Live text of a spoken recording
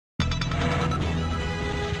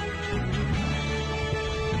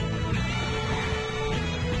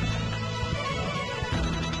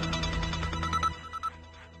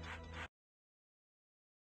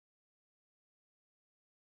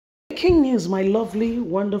Breaking news, my lovely,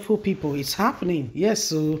 wonderful people. It's happening. Yes,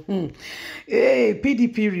 so hey,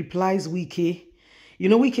 PDP replies Wike.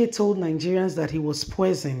 Wike told Nigerians that he was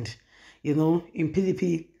poisoned, in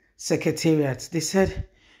PDP Secretariat. They said,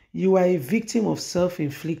 you are a victim of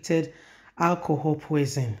self-inflicted alcohol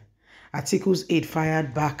poison. Atiku's aide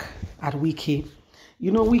fired back at Wike.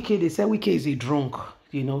 Wike, they said Wike is a drunk.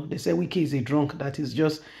 They said Wike is a drunk that is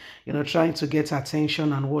just, trying to get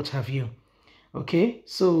attention and what have you. Okay,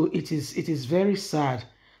 so it is very sad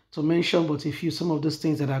to mention, but if you some of those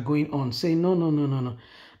things that are going on, say no, no, no, no, no,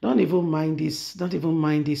 don't even mind this,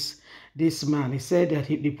 this man. He said that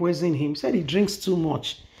they poisoned him. He said he drinks too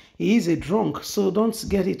much. He is a drunk, so don't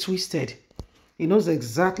get it twisted. He knows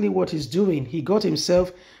exactly what he's doing. He got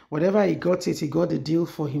himself whatever he got it. He got the deal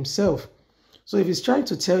for himself. So if he's trying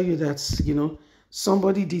to tell you that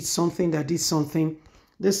somebody did something that did something,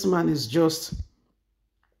 this man is just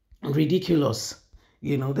ridiculous.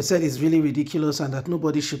 They said it's really ridiculous and that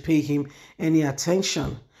nobody should pay him any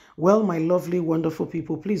attention. Well, my lovely, wonderful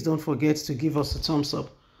people, please don't forget to give us a thumbs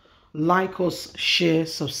up, like us, share,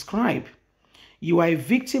 subscribe. You are a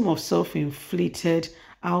victim of self-inflicted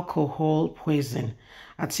alcohol poison.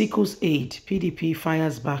 Atiku's aide, PDP,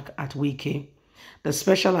 fires back at Wike. The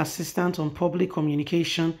Special Assistant on Public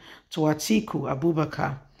Communication to Atiku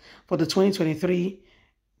Abubakar for the 2023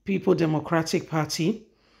 People Democratic Party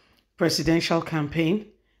presidential campaign,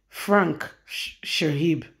 Frank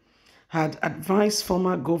Shahib, had advised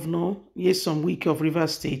former Governor Nyesom Wike of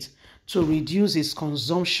Rivers State to reduce his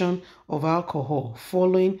consumption of alcohol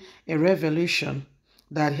following a revelation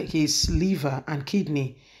that his liver and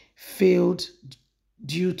kidney failed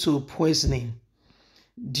due to poisoning.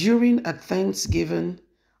 During a Thanksgiving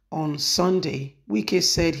on Sunday, Wike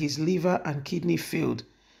said his liver and kidney failed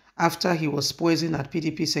after he was poisoned at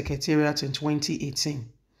PDP Secretariat in 2018.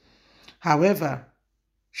 However,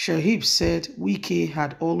 Shahib said Wike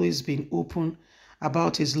had always been open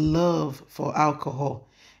about his love for alcohol,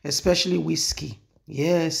 especially whiskey.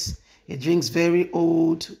 Yes, he drinks very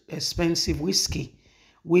old, expensive whiskey,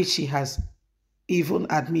 which he has even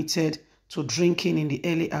admitted to drinking in the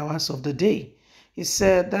early hours of the day. He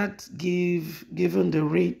said that given the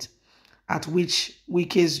rate at which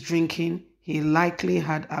Wike is drinking, he likely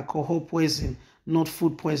had alcohol poisoning, not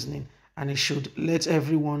food poisoning, and he should let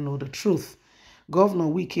everyone know the truth. Governor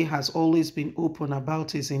Wike has always been open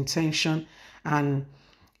about his intention and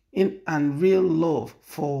real love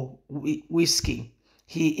for whiskey.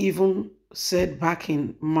 He even said back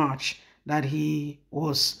in March that he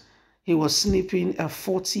was snipping a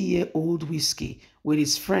 40-year-old whiskey with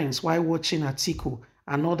his friends while watching Atiku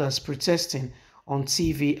and others protesting on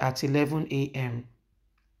TV at 11 a.m.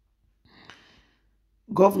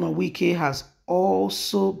 Governor Wike has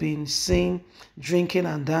also been seen drinking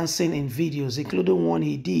and dancing in videos, including one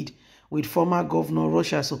he did with former Governor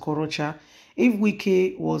Rochas Okorocha. If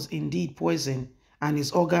Wike was indeed poisoned and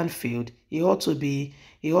his organ failed, he ought to be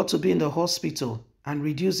in the hospital and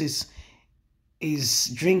reduce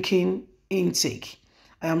his drinking intake.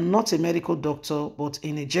 I am not a medical doctor, but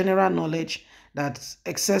in a general knowledge that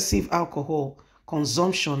excessive alcohol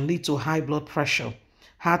consumption leads to high blood pressure,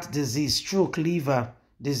 heart disease, stroke, liver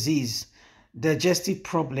disease, digestive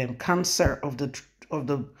problem, cancer of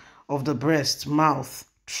the breast, mouth,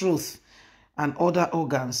 throat, and other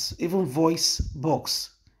organs, even voice box,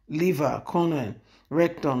 liver, colon,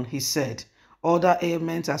 rectum, he said. Other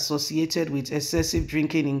ailments associated with excessive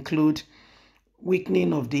drinking include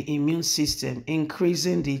weakening of the immune system,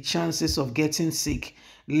 increasing the chances of getting sick,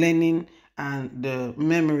 learning and the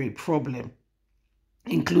memory problem,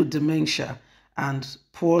 include dementia, and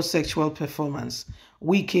poor sexual performance.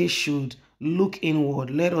 Wike should look inward.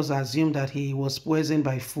 Let us assume that he was poisoned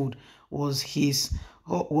by food. Was his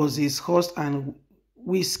host and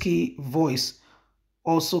whiskey voice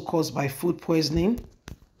also caused by food poisoning?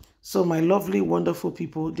 So my lovely, wonderful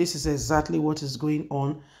people, this is exactly what is going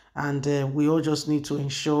on, and we all just need to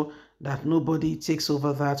ensure that nobody takes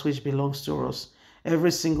over that which belongs to us.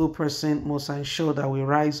 Every single person must ensure that we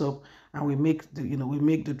rise up and we make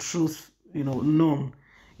the truth known.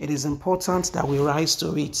 It is important that we rise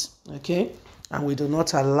to it, okay? And we do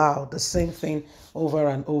not allow the same thing over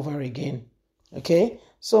and over again, okay?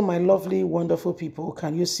 So my lovely, wonderful people,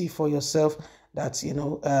 can you see for yourself that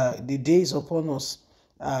the days upon us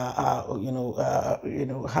have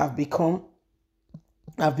become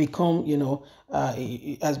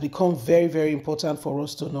it has become very, very important for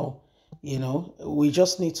us to know. We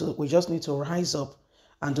just need to rise up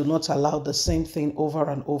and do not allow the same thing over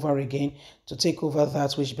and over again to take over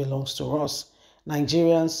that which belongs to us.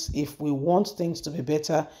 Nigerians, if we want things to be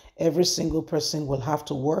better, every single person will have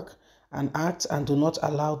to work and act and do not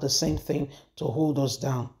allow the same thing to hold us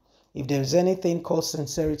down. If there is anything called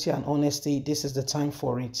sincerity and honesty, this is the time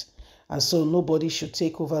for it. And so nobody should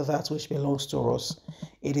take over that which belongs to us.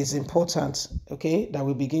 It is important, okay, that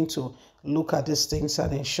we begin to look at these things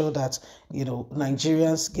and ensure that,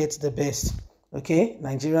 Nigerians get the best, okay?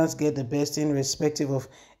 Nigerians get the best irrespective of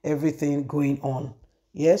everything going on.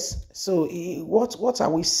 Yes? So what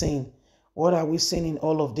are we saying? What are we saying in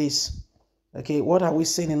all of this? Okay, what are we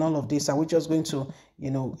saying in all of this? Are we just going to,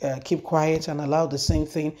 keep quiet and allow the same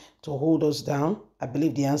thing to hold us down? I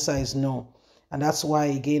believe the answer is no. And that's why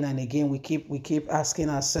again and again we keep asking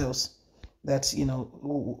ourselves that,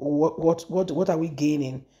 what are we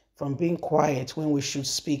gaining from being quiet when we should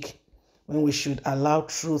speak, when we should allow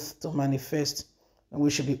truth to manifest, when we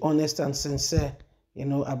should be honest and sincere,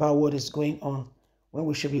 about what is going on, when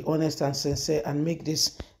we should be honest and sincere and make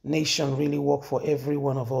this nation really work for every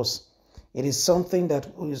one of us. It is something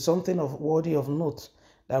of worthy of note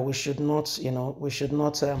that we should not,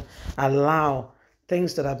 allow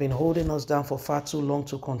things that have been holding us down for far too long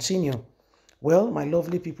to continue. Well, my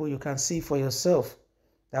lovely people, you can see for yourself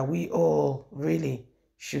that we all really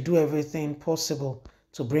should do everything possible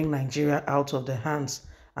to bring Nigeria out of the hands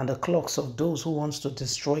and the clutches of those who want to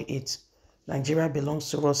destroy it. Nigeria belongs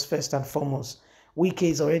to us first and foremost. Wike'S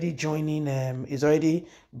is already joining, is already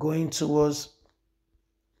going towards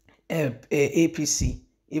APC.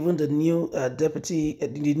 Even the new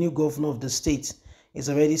the new governor of the state is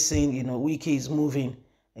already saying, Wike'S is moving,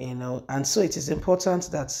 and so it is important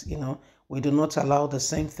that, we do not allow the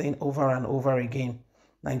same thing over and over again.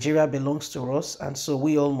 Nigeria belongs to us, and so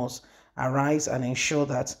we all must arise and ensure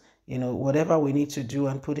that, whatever we need to do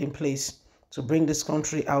and put in place to bring this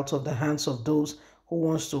country out of the hands of those who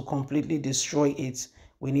wants to completely destroy it,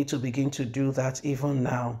 we need to begin to do that even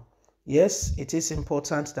now. Yes, it is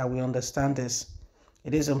important that we understand this.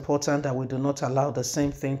 It is important that we do not allow the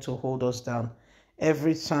same thing to hold us down.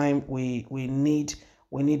 Every time we need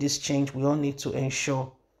this change, we all need to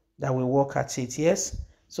ensure that we work at it. Yes,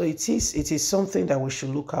 so it is something that we should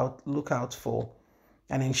look out for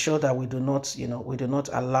and ensure that we do not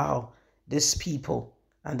allow these people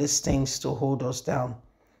and these things to hold us down.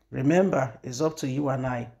 Remember, it's up to you and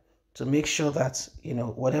I to make sure that,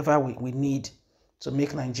 whatever we need to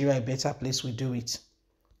make Nigeria a better place, we do it.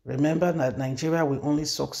 Remember that Nigeria will only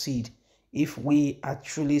succeed if we are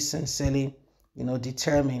truly, sincerely,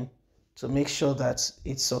 determined to make sure that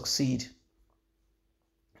it succeeds.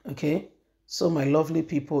 Okay, so my lovely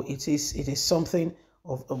people, it is something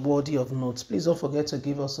of a worthy of note. Please don't forget to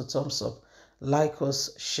give us a thumbs up, like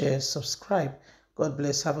us, share, subscribe. God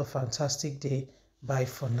bless. Have a fantastic day. Bye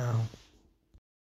for now.